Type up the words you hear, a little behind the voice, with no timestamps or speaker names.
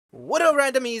What up,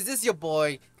 randomies? This is your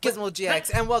boy,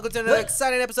 Gizmo-GX, and welcome to another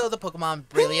exciting episode of the Pokemon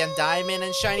Brilliant Diamond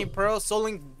and Shiny Pearl Soul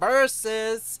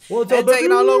Versus. And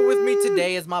taking along with me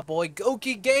today is my boy,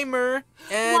 Gokey Gamer.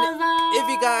 And if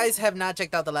you guys have not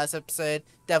checked out the last episode,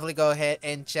 definitely go ahead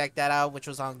and check that out, which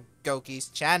was on Gokey's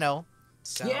channel.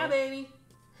 So, yeah, baby.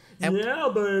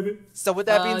 So with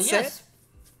that being said, yes.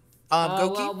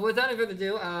 Gokey? Well, without any further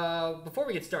ado, before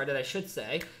we get started, I should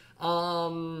say,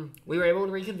 we were able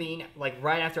to reconvene, like,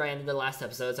 right after I ended the last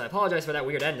episode, so I apologize for that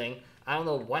weird ending. I don't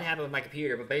know what happened with my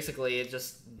computer, but basically it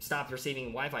just stopped receiving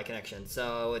Wi-Fi connection,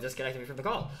 so it disconnected me from the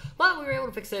call. But we were able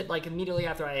to fix it, like, immediately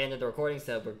after I ended the recording,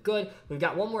 so we're good. We've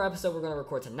got one more episode we're going to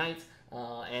record tonight,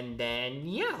 and then,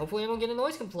 yeah, hopefully I won't get a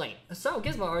noise complaint. So,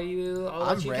 Gizmo, are you, I'll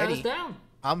let you count us down.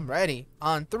 I'm ready.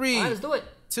 On 3, All right, let's do it.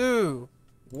 2,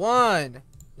 1,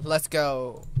 let's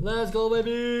go. Let's go,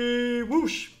 baby.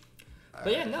 Whoosh.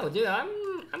 But yeah, no, dude, I'm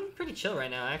pretty chill right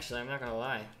now, actually. I'm not gonna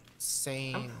lie.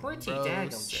 Same. I'm pretty bro,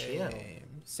 daggum chill.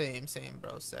 Same,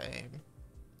 bro, same.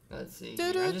 Let's see.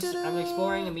 I'm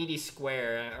exploring a meaty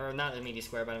square, or not a meaty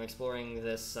square, but I'm exploring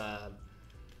this this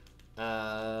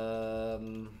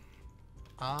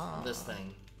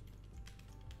thing.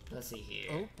 Let's see here.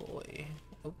 Oh boy.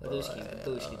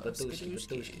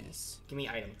 Badooshki. Give me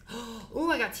item.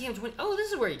 Ooh, I got TM20. Oh,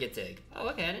 this is where you get dig. Oh,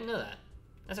 okay, I didn't know that.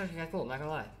 That's actually kind of cool, I'm not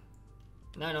gonna lie.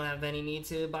 Now I don't have any need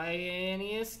to buy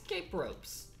any escape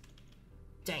ropes.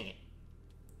 Dang it.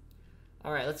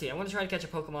 Alright, let's see. I want to try to catch a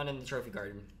Pokemon in the trophy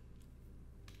garden.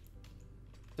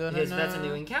 Because that's a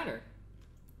new encounter.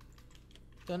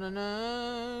 Alright,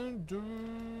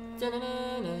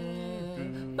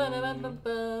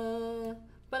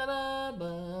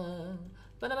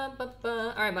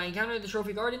 my encounter in the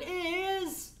trophy garden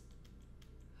is...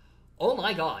 Oh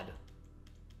my god.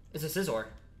 It's a Scizor.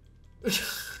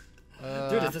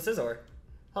 Dude, it's a Scizor.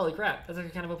 Holy crap, that's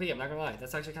actually kind of OP, I'm not gonna lie.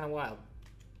 That's actually kind of wild.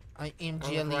 I am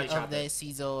jelly of the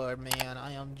Scizor, man.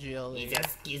 I am jelly. He's a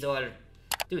Scizor.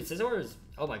 Dude, Scizor is...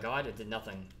 Oh my god, it did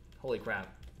nothing. Holy crap.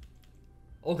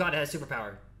 Oh god, it has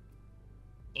superpower.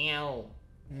 Ow.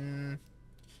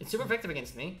 It's super effective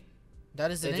against me. That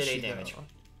is an issue, It did 8 damage. though.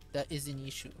 That is an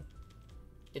issue.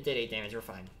 It did 8 damage, we're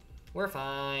fine. We're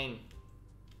fine.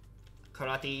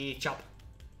 Karate chop.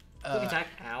 Quick attack,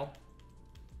 ow.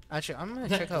 Actually, I'm gonna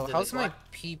check out how's my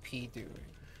PP doing.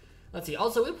 Let's see.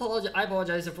 Also, I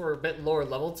apologize if we're a bit lower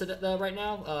level right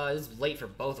now. It's late for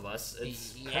both of us.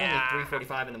 It's currently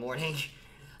 3:45 in the morning.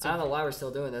 I don't know why we're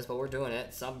still doing this, but we're doing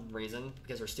it some reason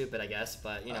because we're stupid, I guess.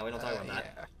 But you know, we don't talk about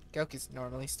that. Yeah. Gokey's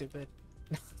normally stupid.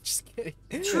 No, just kidding.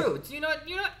 True. You know what?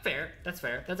 You're not fair. That's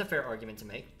fair. That's a fair argument to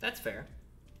make. That's fair.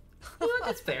 You know what?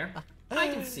 That's fair. I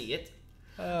can see it.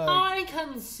 I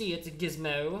can see it,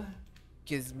 Gizmo.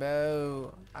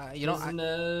 Gizmo. You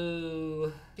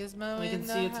know, Gizmo. I can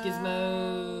see it's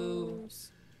Gizmo.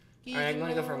 Alright, I'm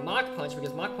gonna go for a Mach Punch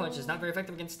because Mach Punch is not very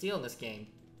effective against Steel in this game.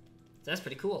 So that's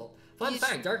pretty cool. Fun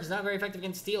fact, Dark is not very effective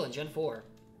against Steel in Gen 4.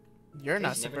 You're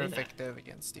not super effective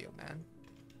against Steel, man.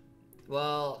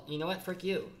 Well, you know what? Frick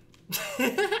you.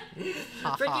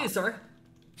 Frick you, sir.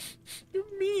 You're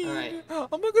mean. Alright.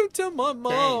 I'm not gonna tell my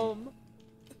mom. Dang.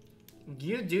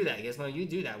 You do that, Gizmo. You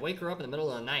do that. Wake her up in the middle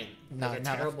of the night. Like a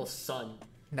terrible son.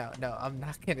 No, I'm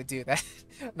not gonna do that.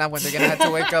 Not when they're gonna have to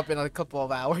wake up in a couple of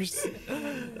hours.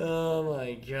 Oh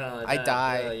my god. I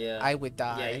die. Yeah. I would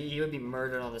die. Yeah, you would be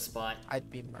murdered on the spot. I'd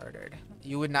be murdered.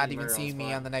 You would not even see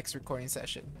me on the next recording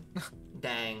session.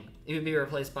 Dang. You would be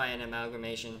replaced by an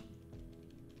amalgamation.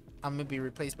 I'm gonna be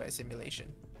replaced by a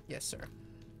simulation. Yes, sir.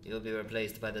 You'll be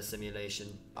replaced by the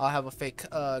simulation. I'll have a fake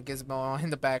Gizmo in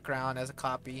the background as a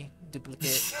copy,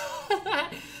 duplicate.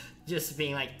 Just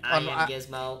being like, I am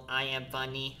Gizmo, I am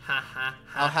funny, ha ha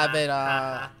ha. I'll have it.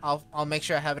 I'll make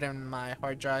sure I have it in my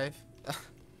hard drive.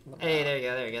 Hey,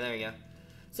 there you go.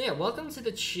 So yeah, welcome to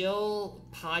the Chill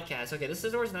Podcast. Okay, this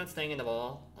Scizor's not staying in the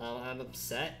ball. I'm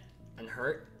upset and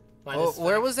hurt.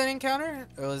 Where was that encounter?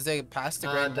 Or was it past the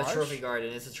Grand Marsh? The trophy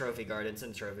garden. It's a trophy garden. It's in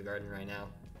the trophy garden right now.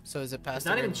 So is it past? It's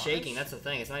not even shaking. That's the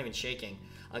thing. It's not even shaking.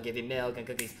 I'll give you milk and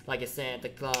cookies like a Santa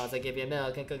Claus. I give you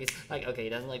milk and cookies like. Okay, he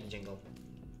doesn't like the jingle.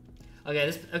 Okay,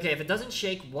 if it doesn't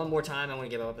shake one more time, I'm gonna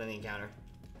give up on the encounter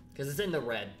because it's in the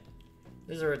red.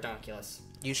 This is a redonkulous.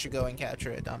 You should go and capture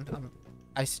it.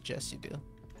 I suggest you do.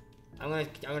 I'm gonna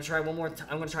try one more.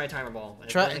 I'm gonna try a timer ball.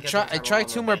 Try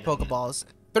 2 more Pokeballs.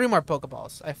 3 more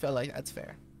Pokeballs. I feel like that's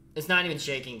fair. It's not even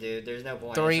shaking, dude. There's no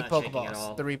point. 3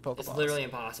 Pokeballs. 3 Pokeballs. It's literally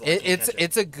impossible.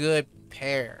 It's a good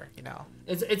pair, you know.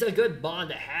 It's a good bond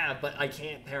to have, but I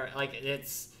can't pair it. Like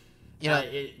it's. You know,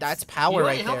 that's power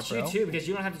right there, bro. It helps you too because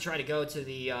you don't have to try to go to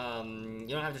the you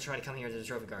don't have to try to come here to the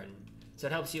trophy garden. So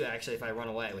it helps you actually if I run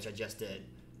away, which I just did.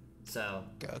 So.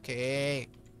 Okay.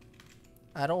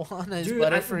 I don't want this Dude,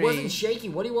 Butterfree. It wasn't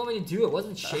shaking. What do you want me to do? It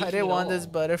wasn't shaking. I didn't want this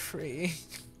Butterfree.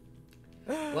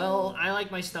 Well, I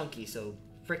like my Stunky, so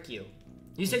frick you.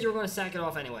 You said you were going to sack it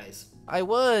off anyways. I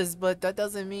was, but that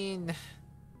doesn't mean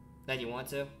That you want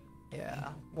to? Yeah.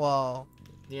 Well,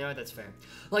 you know what? That's fair.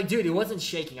 Like, dude, it wasn't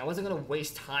shaking. I wasn't gonna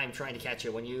waste time trying to catch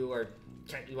it when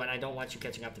when I don't want you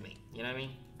catching up to me. You know what I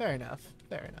mean? Fair enough.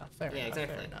 Fair enough. Fair yeah, enough.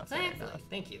 exactly. Fair enough. Exactly. Fair enough.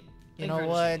 Thank you. You know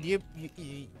what? You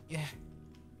yeah.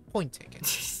 Point taken.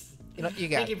 You know, you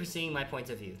got. Thank you for seeing my point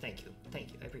of view. Thank you.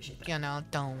 Thank you. I appreciate that. You know,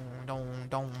 don't.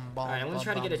 Alright, I'm gonna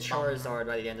try to get a Charizard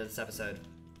by the end of this episode.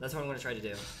 That's what I'm gonna try to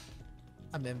do.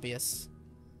 I'm envious.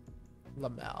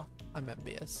 Lamel. I'm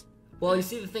envious. Well, you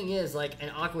see, the thing is, like, an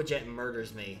Aqua Jet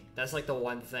murders me. That's, like, the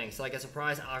one thing. So, like, a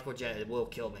surprise Aqua Jet, it will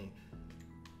kill me.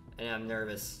 And I'm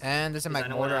nervous. And there's a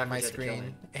Magmortar on my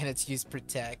screen, and it's used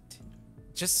Protect.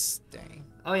 Just dang.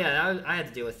 Oh, yeah, I had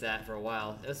to deal with that for a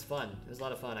while. It was fun. It was a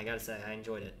lot of fun, I gotta say. I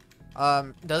enjoyed it.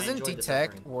 Doesn't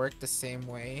Detect work the same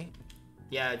way?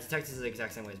 Yeah, Detect is the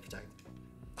exact same way as Protect.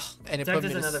 And Protect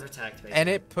is another Protect, basically. And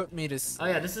it put me to Oh,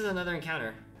 yeah, this is another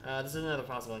encounter. This is another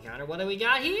possible encounter. What do we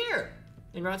got here?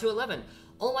 In round 211.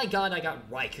 Oh my god, I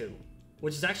got Raikou.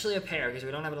 Which is actually a pair, because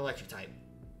we don't have an electric type.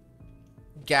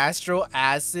 Gastro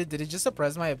Acid? Did it just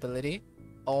suppress my ability?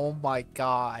 Oh my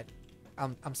god.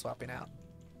 I'm swapping out.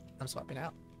 I'm swapping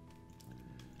out.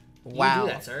 Wow. You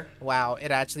do that, sir. Wow,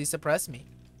 it actually suppressed me.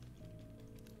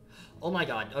 Oh my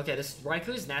god. Okay, this Raikou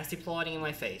is nasty plotting in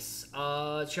my face.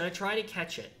 Should I try to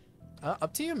catch it?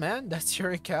 Up to you, man. That's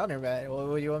your encounter, man.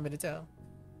 What do you want me to tell?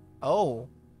 Oh.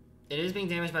 It is being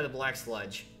damaged by the black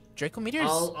sludge. Draco Meteors?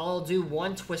 I'll do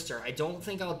one Twister. I don't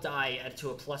think I'll die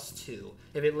to a +2.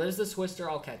 If it lives the Twister,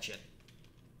 I'll catch it.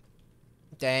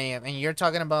 Damn, and you're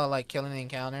talking about, like, killing the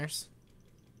encounters?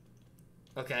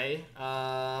 Okay,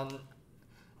 alright,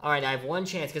 I have one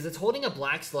chance, because it's holding a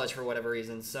black sludge for whatever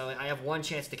reason, so I have one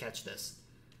chance to catch this.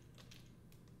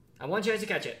 I have one chance to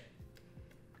catch it.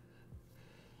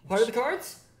 Part of the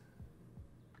cards?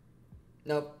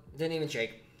 Nope, didn't even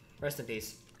shake. Rest in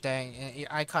peace. Dang,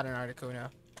 I caught an Articuno,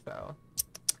 so...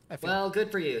 Well,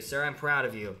 good for you, sir. I'm proud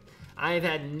of you. I've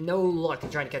had no luck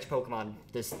in trying to catch Pokemon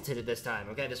this time,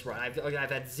 okay? This run. I've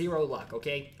had 0 luck,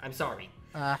 okay? I'm sorry.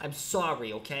 I'm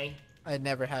sorry, okay? I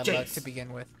never had luck to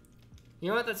begin with. You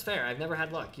know what? That's fair. I've never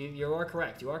had luck. You are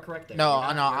correct. You are correct there. No,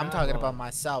 I'm talking about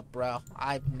myself, bro.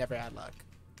 I've never had luck.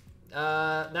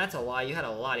 That's a lie. You had a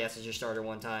Latias as your starter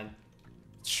one time.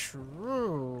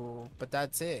 True, but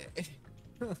that's it.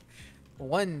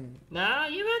 One. Nah,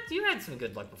 you had some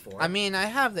good luck before. I mean, I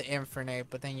have the Infernape,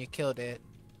 but then you killed it.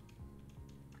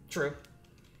 True.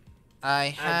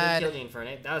 I did kill the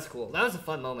Infernape. That was cool. That was a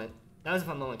fun moment. That was a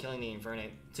fun moment killing the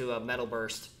Infernape to a Metal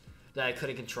Burst that I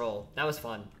couldn't control. That was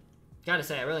fun. Gotta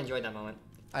say, I really enjoyed that moment.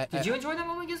 Did you enjoy that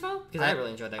moment, Gizmo? Because I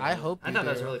really enjoyed that moment. I hope you I thought do.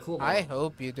 that was a really cool moment. I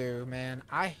hope you do, man.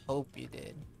 I hope you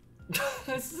did.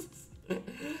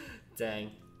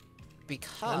 Dang.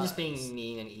 Because I'm just being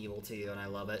mean and evil to you, and I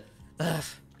love it.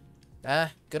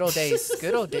 Good old days.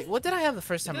 Good old days. What did I have the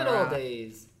first time around? Good old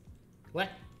days. What?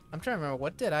 I'm trying to remember.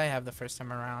 What did I have the first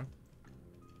time around?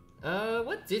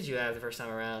 What did you have the first time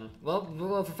around?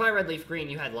 Well, for Fire Red Leaf Green,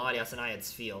 you had Latias and I had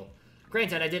Spheal.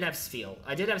 Granted, I did have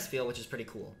Spheal. Which is pretty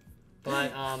cool.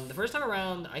 But, the first time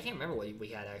around, I can't remember what we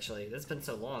had, actually. That's been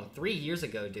so long. 3 years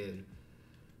ago, dude.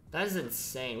 That is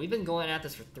insane. We've been going at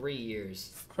this for 3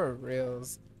 years. For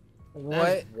reals.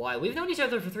 What? Why? We've known each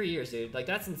other for 3 years, dude. Like,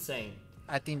 that's insane.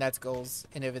 I think that's goals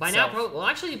in of itself. By now, well,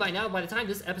 actually, by the time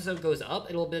this episode goes up,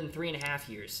 it'll have been 3.5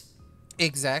 years.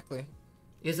 Exactly.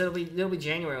 Because it'll be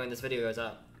January when this video goes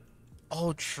up.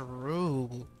 Oh,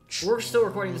 true. We're still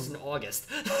recording this in August.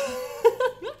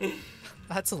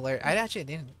 That's hilarious. I actually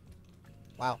didn't.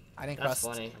 Wow, I didn't cross.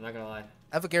 That's funny. I'm not gonna lie.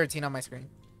 I have a Giratina on my screen.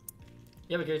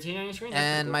 You have a Giratina on your screen?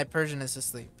 And cool. My Persian is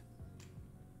asleep.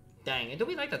 Dang, it do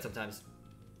be like that sometimes.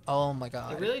 Oh my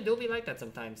god. It really do be like that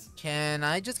sometimes. Can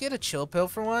I just get a chill pill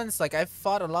for once? Like, I've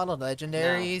fought a lot of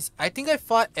legendaries. No. I think I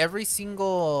fought every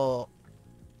single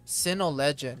Sinnoh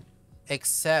legend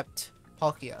except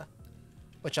Palkia,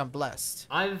 which I'm blessed.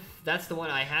 That's the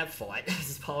one I have fought. This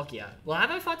is Palkia. Well,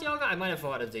 have I fought Dialga? I might have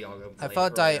fought a Dialga. I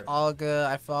fought Dialga.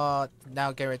 I fought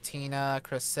now Giratina,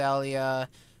 Cresselia,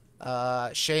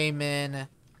 Shaman.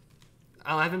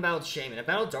 Oh, I haven't battled Shaman. I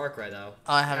battled Darkrai, though.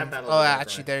 Oh, I haven't. Oh,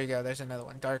 actually, there you go. There's another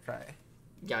one. Darkrai.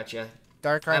 Gotcha.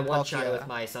 Darkrai and Palkia. I one-shot it with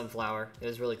my Sunflower. It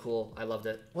was really cool. I loved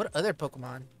it. What other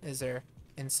Pokemon is there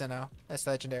in Sinnoh? That's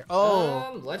legendary.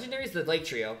 Oh! Legendary is the Lake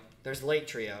Trio. There's Lake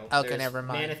Trio. Okay, never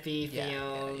mind. Manaphy,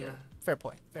 Fion. Yeah. Fair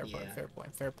point. Fair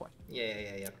point.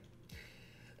 Yeah.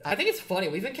 I think it's funny.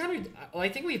 We've encountered. I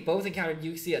think we've both encountered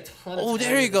Yuxi a ton of times. Oh,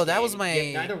 there you go. That game, was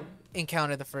my neither...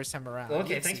 encounter the first time around.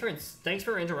 Okay, thanks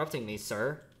for interrupting me,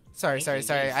 sir. Sorry.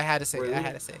 I had to say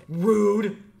it.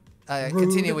 Rude. Rude.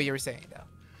 Continue what you were saying, though.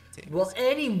 Well,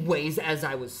 anyways, as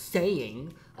I was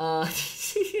saying, I'm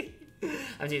teasing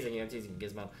you,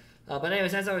 Gizmo. But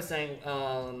anyways, as I was saying,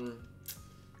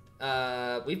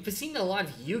 we've seen a lot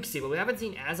of Yuxi, but we haven't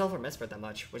seen Azelf or Mesprit that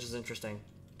much, which is interesting.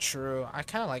 True. I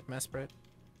kind of like Mesprit.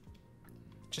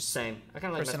 Just same. I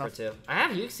kind of like Mesprit too. I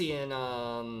have Yuxi in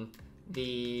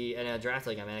in a draft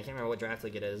league. I mean, I can't remember what draft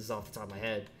league it is off the top of my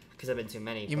head because I've been too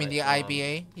many. You mean the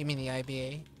IBA? You mean the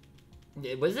IBA?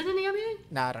 Was it in the IBA?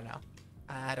 No, I don't know.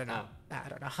 I don't know. Oh. I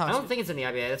don't know. I don't think it's in the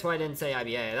IBA. That's why I didn't say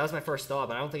IBA. That was my first thought,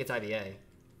 but I don't think it's IBA.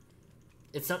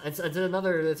 It's not. It's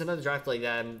another draft league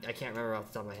that I can't remember off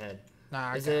the top of my head.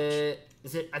 Nah, is it?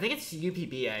 I think it's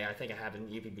UPBA. I think I have it in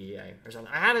UPBA or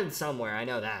something. I have it somewhere. I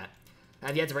know that.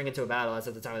 I've yet to bring it to a battle as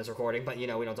of the time of this recording, but you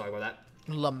know we don't talk about that.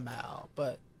 Lamau,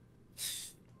 but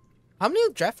how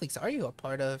many draft leagues are you a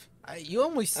part of? You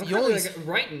only like,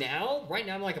 right now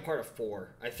I'm like a part of 4,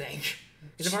 I think.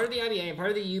 Because I'm part of the IBA, I'm part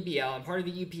of the UBL, I'm part of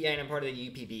the UPA, and I'm part of the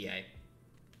UPBA.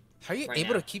 How are you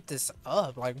able to keep this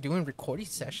up, like doing recording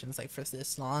sessions like for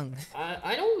this long?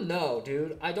 I don't know,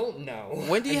 dude. I don't know.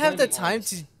 When do you have the time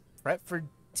to prep for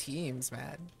teams,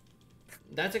 man?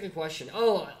 That's a good question.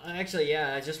 Oh, actually,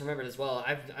 yeah, I just remembered as well.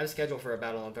 I've scheduled for a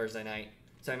battle on Thursday night,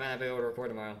 so I might not be able to record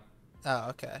tomorrow. Oh,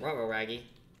 okay. Bravo, Raggy.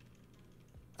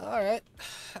 All right,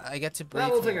 I get to breathe.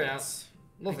 Well, we'll figure it out.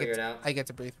 We'll figure it out. I get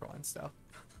to breathe for once, though.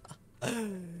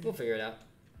 We'll figure it out.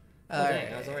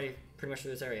 Okay, I was already pretty much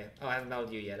through this area. Oh, I haven't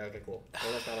battled you yet. Okay, cool.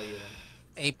 Well, let's battle you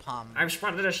then. Apom. I've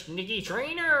spotted a sneaky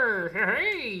trainer.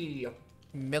 Hey.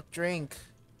 Milk drink.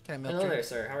 Can I milk Hello drink? there,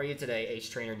 sir. How are you today, H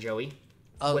Trainer Joey?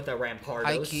 Oh, with the Rampardos.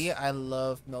 High-key, I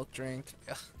love milk drink.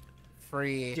 Ugh,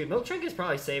 free. Dude, milk drink is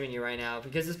probably saving you right now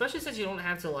because especially since you don't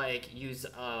have to like use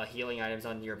healing items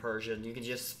on your Persian, you can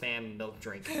just spam milk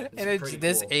drink. It's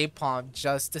this Apom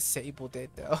just disabled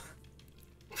it though.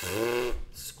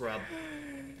 Scrub.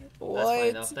 What? That's funny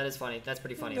enough. That is funny. That's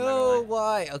pretty funny. No,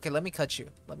 why? Okay, let me cut you.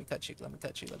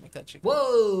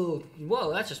 Whoa!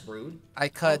 Whoa, that's just rude. I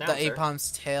cut the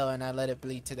Apom's tail and I let it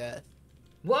bleed to death.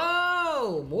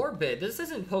 Whoa! Morbid. This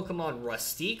isn't Pokemon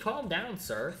Rusty. Calm down,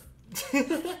 sir.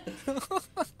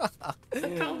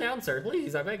 Calm down, sir.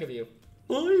 Please, I beg of you.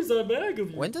 Please, I beg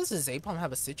of you. When does this Apom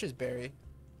have a citrus berry?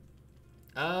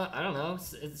 I don't know.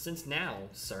 Since now,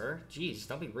 sir. Jeez,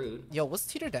 don't be rude. Yo, what's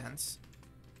Teeter Dance?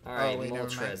 Alright,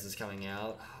 Moltres is coming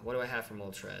out. What do I have for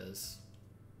Moltres?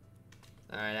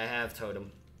 Alright, I have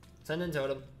Totem. Send in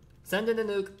Totem. Send in the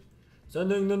nuke.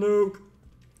 Sending the nuke.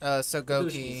 So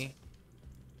Gokey.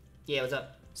 Yeah, what's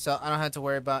up? So I don't have to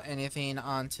worry about anything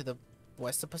on to the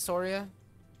west of Pastoria?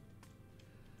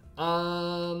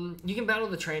 You can battle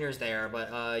the trainers there,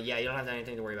 but yeah, you don't have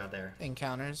anything to worry about there.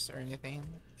 Encounters or anything?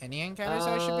 Any encounters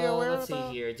I should be aware of? Let's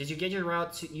see here. Did you get your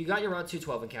route? You got your Route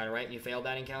 212 encounter, right? You failed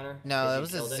that encounter? No, that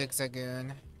was a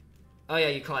Zigzagoon. Oh yeah,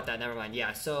 you caught that. Never mind.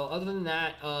 Yeah. So other than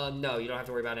that, no, you don't have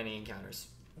to worry about any encounters.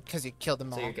 Because you killed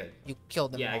them all. So you're good. You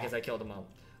killed them all. Yeah, because I killed them all.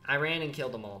 I ran and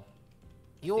killed them all.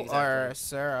 You are,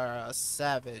 sir, a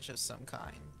savage of some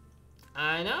kind.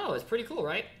 I know. It's pretty cool,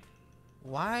 right?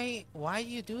 Why do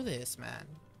you do this, man?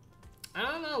 I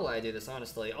don't know why I do this,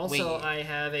 honestly. Also, I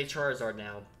have a Charizard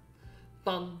now.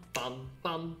 Bum, bum,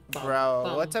 bum, bum, bro,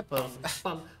 bum, what type of...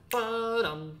 I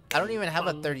don't even have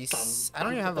a 30... I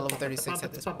don't even have a level 36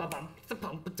 at this point.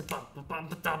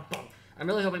 I'm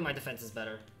really hoping my defense is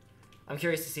better. I'm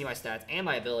curious to see my stats and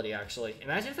my ability, actually.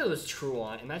 Imagine if it was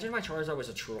Truon. Imagine if my Charizard was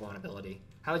a Truon ability.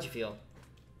 How would you feel?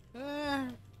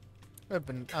 I've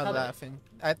been laughing.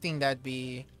 I think that'd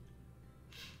be...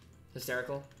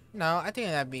 hysterical? No, I think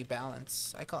that'd be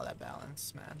balance. I call that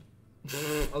balance, man.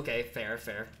 Okay, fair,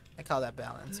 fair. I call that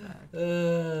balance, man.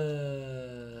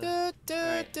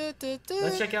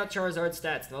 Let's check out Charizard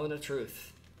stats. Moment of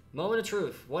truth. Moment of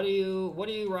truth. What are you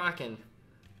rocking,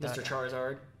 Mr.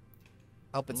 Charizard?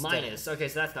 Hope it's minus. Okay,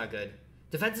 so that's not good.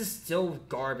 Defense is still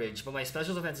garbage, but my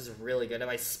special defense is really good, and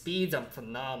my speeds are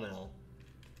phenomenal.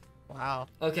 Wow.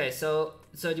 Okay, so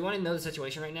do you want to know the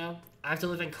situation right now? I have to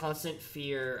live in constant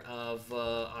fear of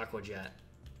Aqua Jet.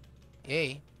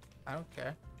 Yay. I don't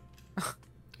care.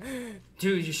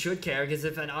 Dude, you should care, because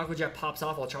if an Aqua Jet pops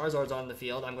off while Charizard's on the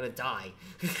field, I'm gonna die.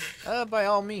 By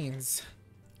all means.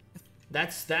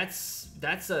 That's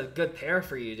a good pair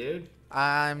for you, dude.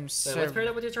 What's paired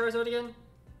up with your Charizard again?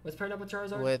 What's paired up with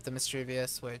Charizard? With the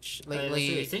Mischievous, which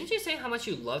lately... Didn't you say how much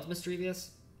you loved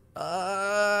Mischievous?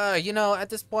 You know, at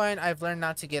this point, I've learned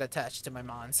not to get attached to my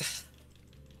mons.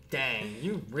 Dang,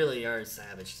 you really are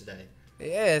savage today.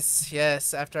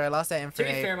 Yes. After I lost that To be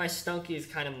Infernape. fair, my Stunky is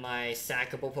kind of my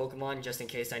sackable Pokemon, just in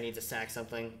case I need to sack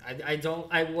something.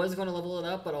 I was going to level it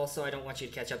up, but also I don't want you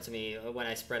to catch up to me when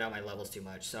I spread out my levels too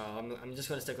much. So I'm just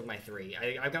going to stick with my 3.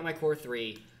 I've got my core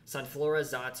 3, Sunflora,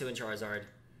 Xatu, and Charizard.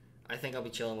 I think I'll be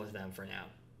chilling with them for now.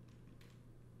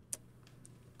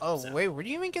 Oh, so. Wait, where do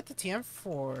you even get the TM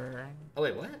for? Oh,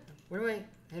 wait, what? Where do I...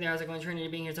 Hey there, how's it going? Trainer,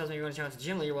 being here tells me you're going to challenge the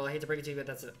gym leader. Well, I hate to break it to you, but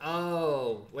that's it.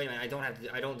 Oh, wait a minute.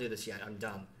 I don't do this yet. I'm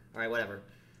dumb. All right, whatever.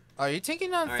 Are you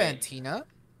taking on Fantina?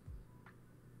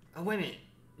 Oh, wait a minute.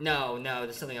 No,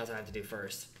 there's something else I have to do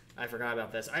first. I forgot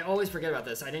about this. I always forget about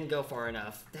this. I didn't go far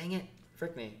enough. Dang it.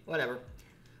 Frick me. Whatever.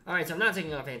 All right, so I'm not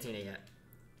taking on Fantina yet.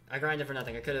 I grinded for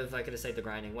nothing. I could have saved the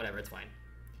grinding. Whatever, it's fine.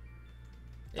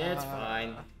 It's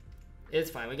fine. It's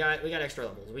fine. We got extra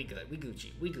levels. We good. We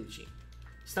Gucci.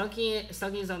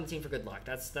 Stunky is on the team for good luck.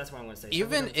 That's what I'm gonna say.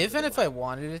 Even if I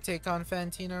wanted to take on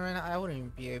Fantina right now, I wouldn't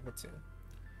even be able to.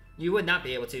 You would not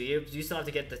be able to. You still have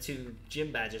to get the 2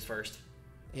 gym badges first.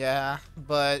 Yeah,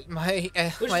 but my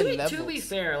levels. To be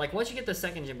fair, like once you get the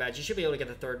 2nd gym badge, you should be able to get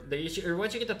the 3rd. Or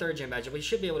once you get the 3rd gym badge, you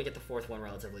should be able to get the 4th one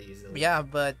relatively easily. Yeah,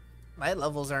 but my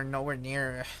levels are nowhere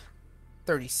near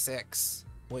 36,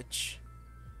 which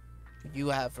you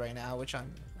have right now, which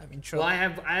I'm in trouble. Well,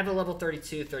 I have a level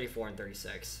 32, 34, and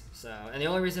 36. So, and the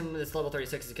only reason it's level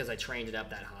 36 is because I trained it up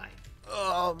that high.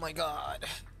 Oh my god,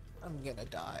 I'm gonna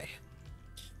die.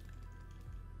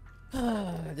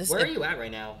 Where are you at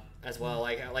right now? As well,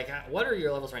 like, what are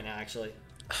your levels right now? Actually,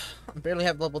 I barely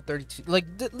have level 32. Like,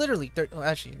 literally,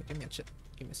 actually, give me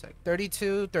a sec.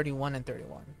 32, 31, and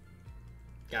 31.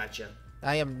 Gotcha.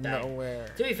 I am nowhere.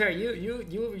 To be fair,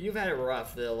 you've had it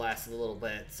rough the last little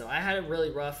bit. So I had it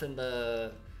really rough in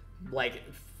the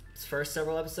first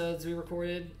several episodes we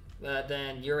recorded.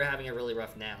 Then you're having it really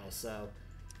rough now. So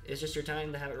it's just your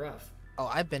time to have it rough. Oh,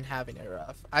 I've been having it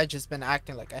rough. I've just been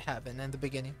acting like I haven't in the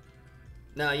beginning.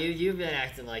 No, you've been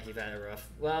acting like you've had it rough.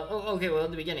 Well, okay, well,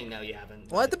 in the beginning, no, you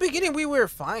haven't. Well, at the beginning, we were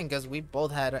fine, because we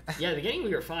both had... Yeah, at the beginning,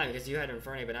 we were fine, because you had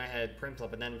Infernape, and I had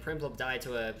Prinplup, and then Prinplup died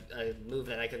to a move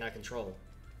that I could not control.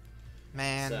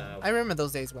 Man, so. I remember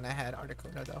those days when I had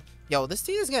Articuno, though. Yo, this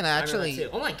team is gonna actually...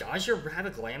 Oh my gosh, you have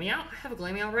a Glameow? I have a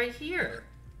Glameow right here.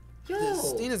 Yo,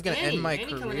 this team is gonna end my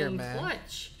career, man.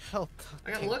 Clutch. Oh, God,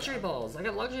 I got luxury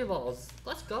balls.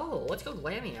 Let's go. Let's go,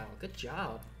 Glameow. Good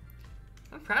job.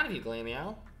 I'm proud of you,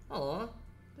 Glameow. Aw,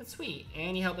 that's sweet.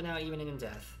 Annie helping out even in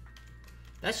death.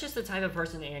 That's just the type of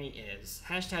person Annie is.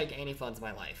 Hashtag Annie funds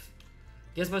my life.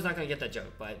 Gizmo's not gonna get that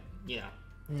joke, but, you know.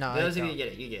 No, those of you get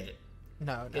it, you get it.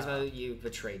 No. Gizmo, you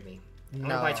betrayed me. No. I'm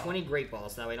gonna buy 20 Great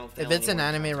Balls so that way I don't fail. If it's an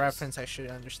anime reference, I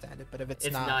should understand it, but if it's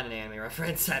not... It's not an anime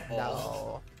reference at all.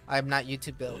 No, I'm not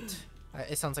YouTube built.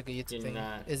 It sounds like a YouTube thing.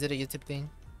 Not. Is it a YouTube thing?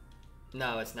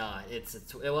 No, it's not.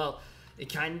 Well, it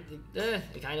kind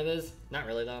of is. Not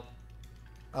really, though.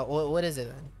 Oh, what is it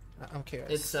then? I'm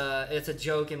curious. It's a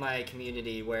joke in my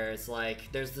community where it's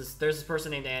like there's this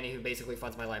person named Annie who basically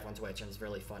funds my life on Twitch, and it's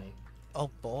really funny. Oh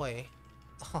boy.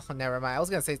 Oh, never mind. I was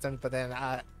gonna say something, but then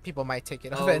people might take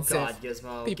it offensive. Oh God,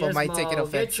 Gizmo. People might take it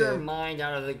offensive. Get your mind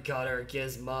out of the gutter,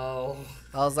 Gizmo.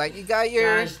 I was like, you got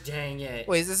your... Gosh dang it.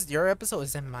 Wait, is this your episode or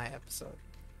is it my episode?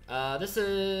 This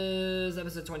is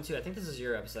episode 22. I think this is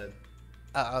your episode.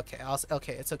 Oh, okay.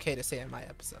 Okay, it's okay to say in my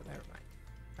episode. Never mind.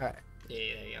 All right.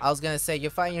 Yeah. I was gonna say you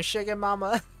find your sugar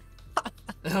mama.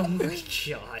 Oh my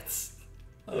god.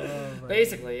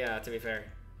 Basically, yeah. To be fair,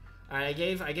 all right. I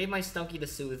gave my Stunky the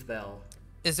Soothe Bell.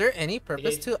 Is there any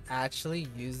purpose to actually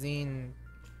using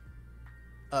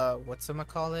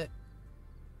whatchamacallit?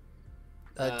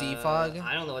 Defog?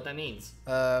 I don't know what that means.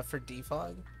 For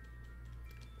defog?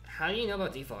 How do you know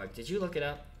about defog? Did you look it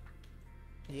up?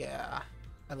 Yeah,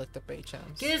 I looked up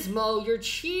HMs. Gizmo, you're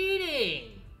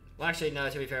cheating! Well, actually, no,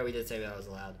 to be fair, we did say that was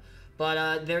allowed.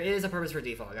 But there is a purpose for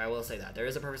defog, I will say that. There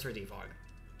is a purpose for defog.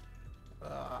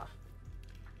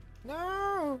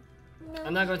 No.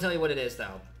 I'm not going to tell you what it is,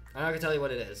 though. I'm not going to tell you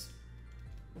what it is.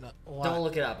 No, what? Don't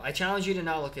look it up. I challenge you to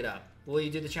not look it up. Will you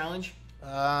do the challenge?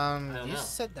 You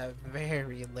said that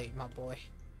very late, my boy.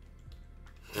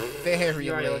 Very late.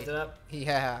 You already looked it up?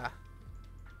 Yeah.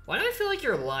 Why do I feel like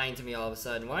you're lying to me all of a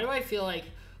sudden? Why do I feel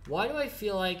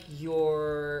like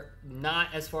you're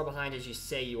not as far behind as you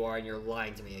say you are and you're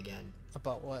lying to me again?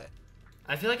 About what?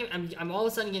 I feel like I'm all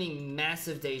of a sudden getting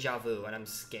massive deja vu and I'm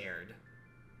scared.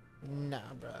 Nah,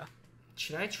 bruh.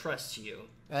 Should I trust you?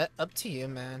 Up to you,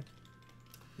 man.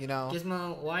 You know.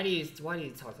 Gizmo, why do you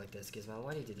talk like this, Gizmo?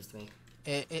 Why do you do this to me?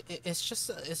 It's just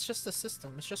the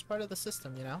system. It's just part of the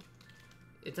system, you know.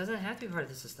 It doesn't have to be part of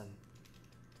the system.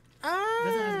 It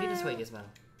doesn't have to be this way, Gizmo.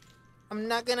 I'm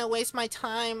not gonna waste my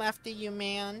time after you,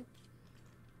 man.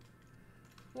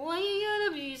 Why you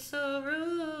gotta be so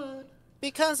rude?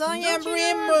 Because I am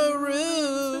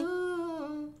Rimuru.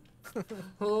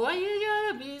 Why you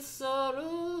gotta be so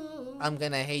rude? I'm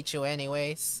gonna hate you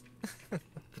anyways.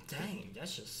 Dang,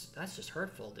 that's just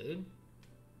hurtful, dude.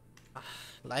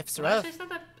 Life's Well, rough. actually, it's not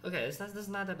that. Okay, this is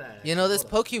not that bad. You know, this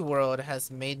Hold Poke World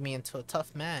has made me into a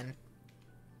tough man.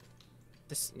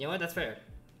 This. You know what? That's fair.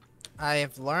 I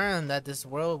have learned that this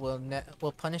world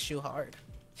will punish you hard.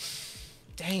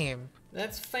 Damn.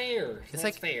 That's fair. It's That's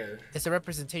like fair. It's a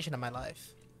representation of my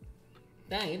life.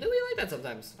 Dang, do we like that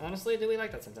sometimes? Honestly, do we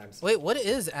like that sometimes? Wait, what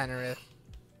is Anorith?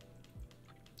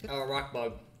 Oh, rock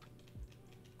bug.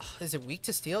 Is it weak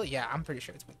to steel? Yeah, I'm pretty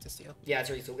sure it's weak to steel. Yeah, it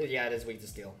is weak to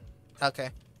steel. Okay.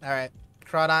 Alright.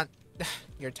 Crawdon,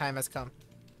 your time has come.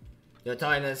 Your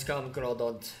time has come,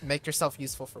 Crawdon. Make yourself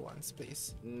useful for once,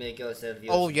 please. Make yourself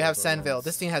useful. Oh, you have for Sandville. once.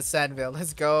 This thing has Sandville.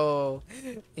 Let's go.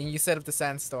 And you set up the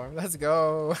Sandstorm. Let's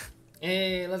go.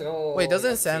 Hey, let's go. Wait, doesn't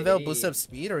Let's Sandville see. boost up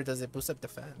speed or does it boost up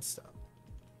defense?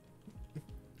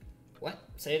 What?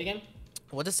 Say it again?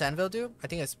 What does Sandville do? I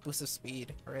think it's boost up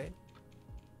speed, right?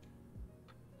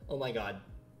 Oh my god.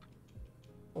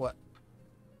 What?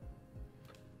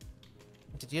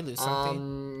 Did you lose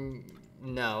something?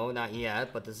 No, not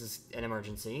yet, but this is an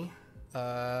emergency. Who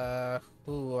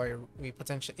are we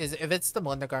potentially? If it's the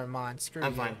Wondergarmon, screw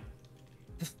I'm you. fine.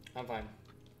 I'm fine.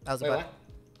 I was Wait, about. what?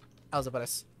 I was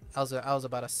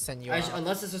about to send you. Out.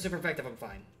 Unless this is super effective, I'm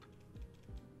fine.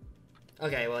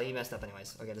 Okay, well, he messed up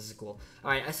anyways. Okay, this is cool.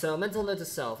 Alright, so mental note to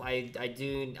self. I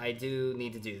do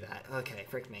need to do that. Okay,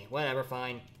 frick me. Whatever,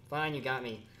 fine. Fine, you got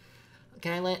me.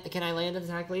 Can I land an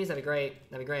attack, please? That'd be great.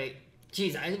 That'd be great.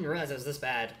 Jeez, I didn't realize it was this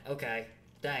bad. Okay.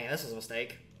 Dang, this was a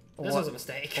mistake. This was a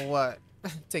mistake. What?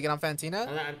 Taking on Fantina?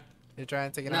 I'm You're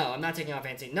trying to take it no, on? I'm not taking off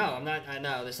Fantina. No, I'm not.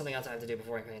 No, there's something else I have to do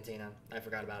before Fantina. I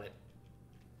forgot about it.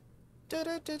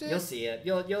 You'll see it.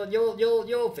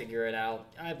 You'll figure it out.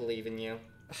 I believe in you.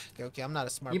 Okay, I'm not a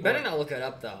smart. You boy. better not look it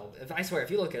up though. I swear,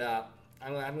 if you look it up,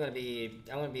 I'm gonna be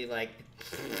like.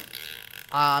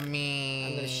 I mean,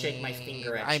 I'm gonna shake my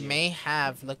finger at I you. may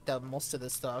have looked up most of the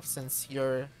stuff since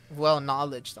you're well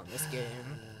knowledged on this game.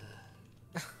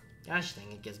 Gosh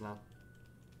dang it, Gizmo.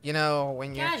 You know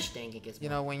when you're. Gosh dang it, Gizmo. You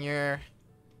know when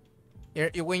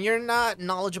when you're not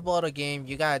knowledgeable at a game,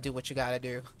 you gotta do what you gotta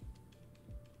do.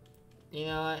 You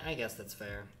know, I guess that's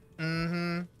fair.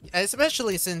 Mm-hmm.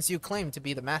 Especially since you claim to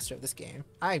be the master of this game.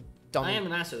 I don't. I am the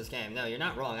master of this game. No, you're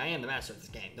not wrong. I am the master of this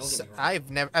game. Don't get me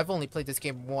wrong. I've only played this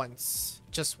game once,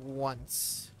 just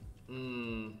once,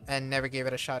 and never gave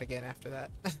it a shot again after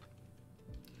that.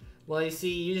 Well, you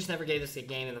see, you just never gave this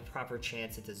game the proper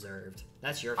chance it deserved.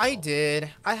 That's your fault. I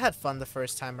did. I had fun the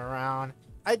first time around.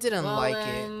 I didn't like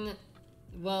it.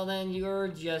 Well, then you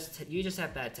just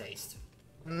have bad taste.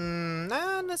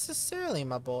 Not necessarily,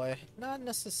 my boy. Not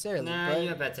necessarily. Nah, but, you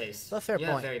have bad taste. But fair you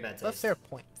point. Have very bad taste. But fair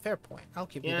point. Fair point. I'll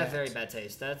give you You that. have very bad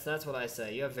taste. That's what I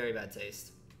say. You have very bad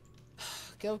taste.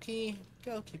 Gokey,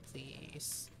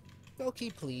 please.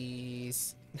 Gokey,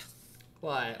 please.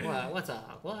 What? What's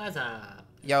up? What's up?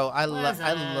 Yo, I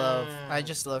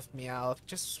just love Meowth.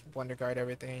 Just Wonder Guard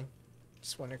everything.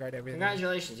 Just Wonder Guard everything.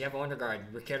 Congratulations, you have a Wonder Guard.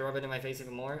 You care to rub it in my face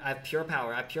even more? I have Pure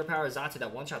Power. I have Pure Power Zatu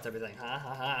that one-shots everything. Huh?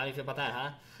 How do you feel about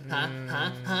that,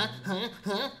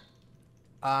 huh?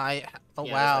 Oh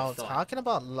Yeah, wow, that's what I thought. talking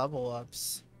about level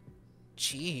ups.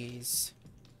 Jeez.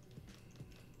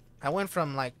 I went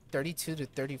from like 32 to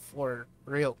 34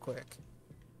 real quick.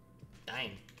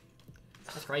 Dang.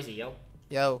 That's crazy, yo.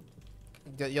 Yo,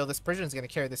 this Persian's gonna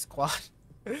carry this squad.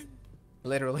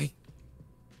 Literally.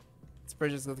 This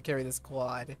Persian's gonna carry this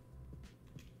squad.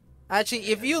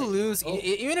 Actually, if you lose,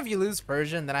 even if you lose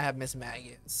Persian, then I have Miss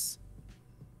Magus.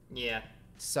 Yeah.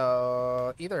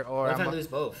 So, either or. What if I lose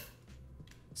both?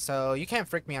 So, you can't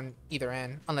frick me on either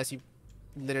end, unless you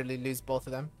literally lose both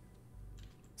of them.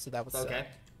 So that would suck. Okay.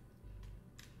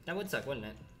 That would suck, wouldn't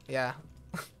it? Yeah.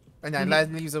 And then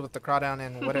that leaves it with the Crawdon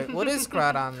and what is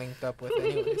Crawdon linked up with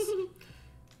anyways?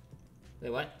 Wait,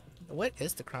 what? What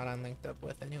is the Crawdon linked up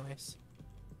with anyways?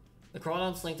 The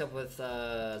Crawdon's linked up with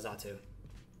Zatu.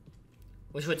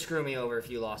 Which would screw me over if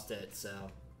you lost it, so.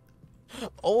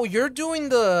 Oh, you're doing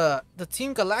the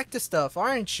Team Galactus stuff,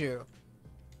 aren't you?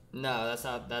 No, that's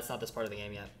not this part of the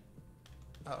game yet.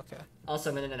 Oh, okay.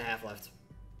 Also, a minute and a half left.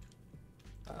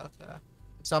 Okay.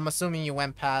 So I'm assuming you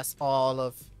went past all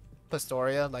of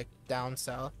Pastoria, like down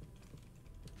south.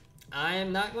 I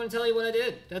am not going to tell you what I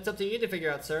did. That's up to you to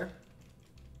figure out, sir.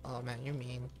 Oh man, you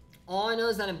mean. All I know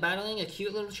is that I'm battling a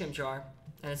cute little Chimchar,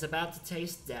 and it's about to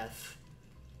taste death.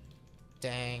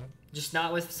 Dang. Just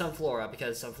not with Sunflora,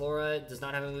 because Sunflora does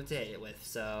not have a move to hit it with,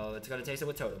 so it's going to taste it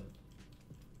with Totem.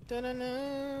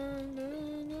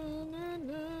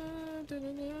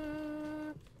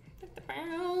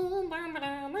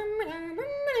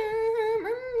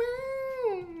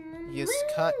 Just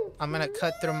cut. I'm gonna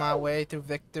cut through my way through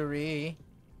victory.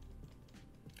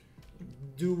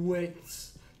 Do it.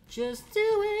 Just do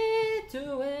it.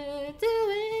 Do it. Do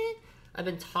it. I've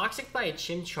been toxic by a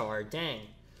chimchar. Dang.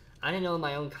 I didn't know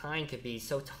my own kind could be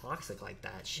so toxic like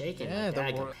that. Shaking my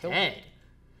daggum head.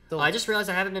 I just realized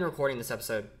I haven't been recording this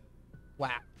episode.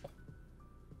 Wow.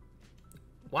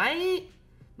 Why?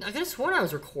 I could have sworn I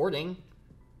was recording.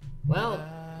 Well,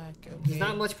 there's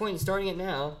not much point in starting it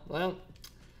now. Well,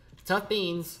 tough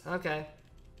beans. Okay.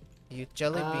 You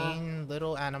jelly bean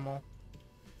little animal.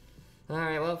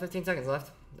 Alright, well, 15 seconds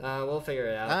left. We'll figure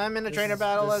it out. I'm in a trainer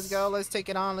battle. Let's go. Let's take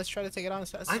it on. Let's try to take it on.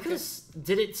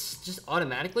 Did it just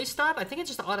automatically stop? I think it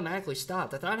just automatically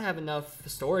stopped. I thought I'd have enough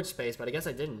storage space, but I guess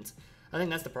I didn't. I think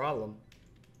that's the problem.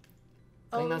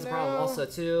 I think that's the problem. Also,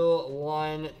 2,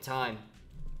 1, time.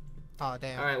 Oh,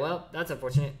 damn. Alright, well, that's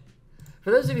unfortunate.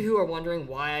 For those of you who are wondering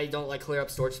why I don't, like, clear up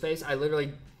storage space, I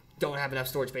literally don't have enough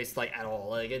storage space, like, at all.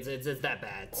 Like, it's that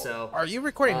bad, so... Are you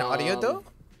recording audio, though?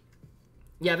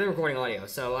 Yeah, I've been recording audio,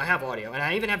 so I have audio. And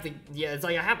I even have the... Yeah, it's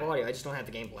like I have audio, I just don't have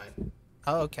the gameplay.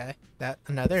 Oh, okay. So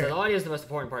the audio is the most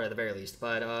important part at the very least.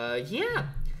 But, yeah.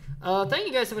 Thank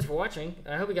you guys so much for watching.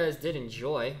 I hope you guys did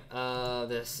enjoy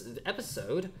this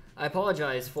episode. I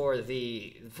apologize for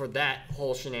that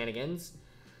whole shenanigans.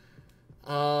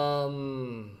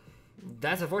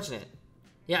 That's unfortunate.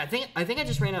 Yeah, I think I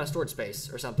just ran out of storage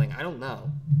space or something. I don't know.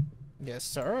 Yes,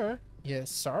 sir. Yes,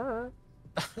 sir.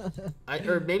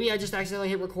 Or maybe I just accidentally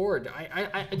hit record.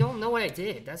 I don't know what I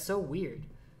did. That's so weird.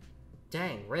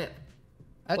 Dang, rip.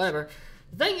 Whatever.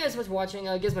 Thank you guys so much for watching.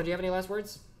 Gizmo, do you have any last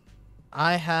words?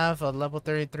 I have a level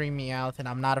 33 Meowth, and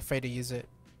I'm not afraid to use it.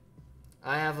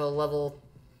 I have a level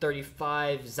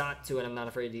 35 Zatu, and I'm not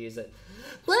afraid to use it.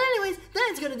 Well, anyways,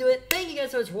 that's gonna do it. Thank you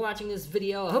guys so much for watching this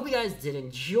video. I hope you guys did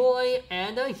enjoy,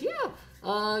 and yeah,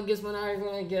 Gizmo and I are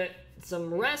gonna get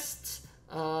some rest.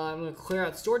 I'm gonna clear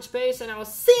out storage space, and I will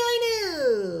see you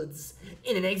nudes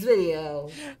in the next video.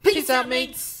 Peace out,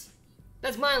 mates.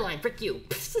 That's my line. Frick you.